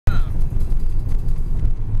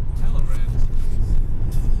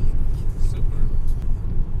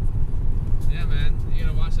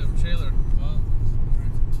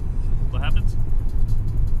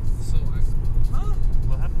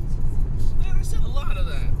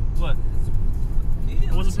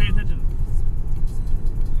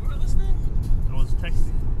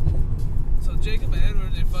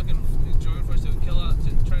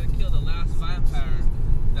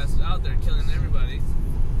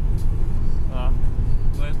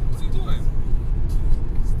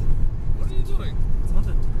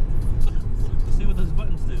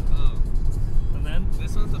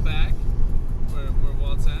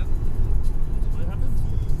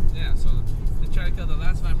gotta kill the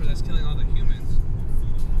last viper that's killing all the humans.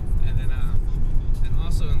 And then, and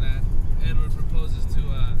also in that, Edward proposes to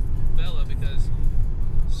Bella because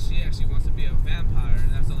she actually wants to be a vampire,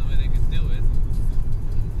 and that's the only way they can do it.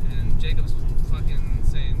 And Jacob's fucking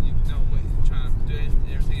saying, you know, wait, trying to do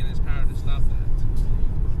everything in his power to stop that.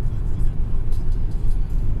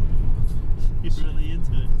 He's really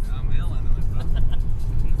into it. I'm ill into it, bro.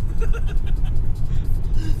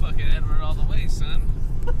 Fucking Edward all the way, son.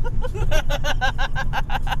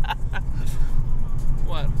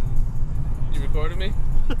 What? You recorded me?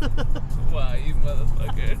 Wow, you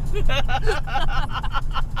motherfucker.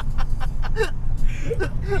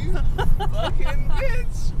 You fucking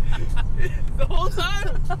bitch. The whole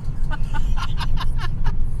time?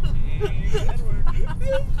 Edward.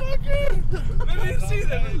 You fucker. Let me see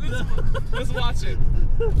that. Let's watch it.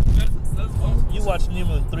 Let's watch it. You watched New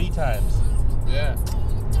Moon 3 times. Yeah.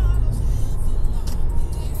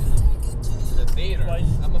 The theater. Twice.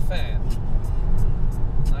 I'm a fan.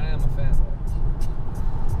 I am a fanboy.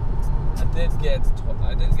 I did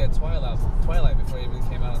get Twilight before it even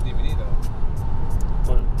came out on DVD though.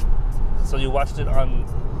 So you watched it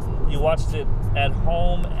at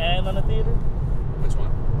home and on the theater? Which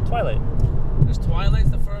one? Twilight. There's Twilight's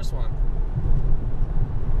the first one.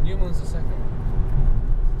 New Moon's the second one.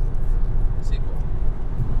 Sequel.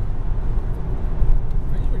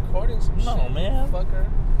 Are you recording some shit? No, man. Fucker.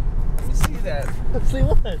 Let me see that. See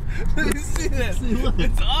what? Let me see that. See what?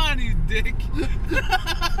 It's on, you dick.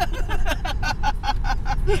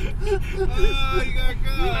 Oh, you gotta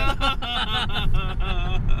go.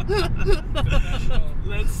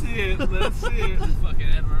 Let's see it. Let's see it. Fucking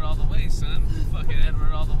Edward all the way, son. Fucking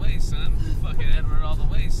Edward all the way, son. Fucking Edward all the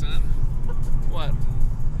way, son. What?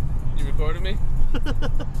 You recorded me?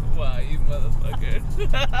 Wow, you motherfucker.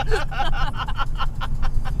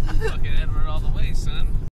 Fucking Edward all the way, son.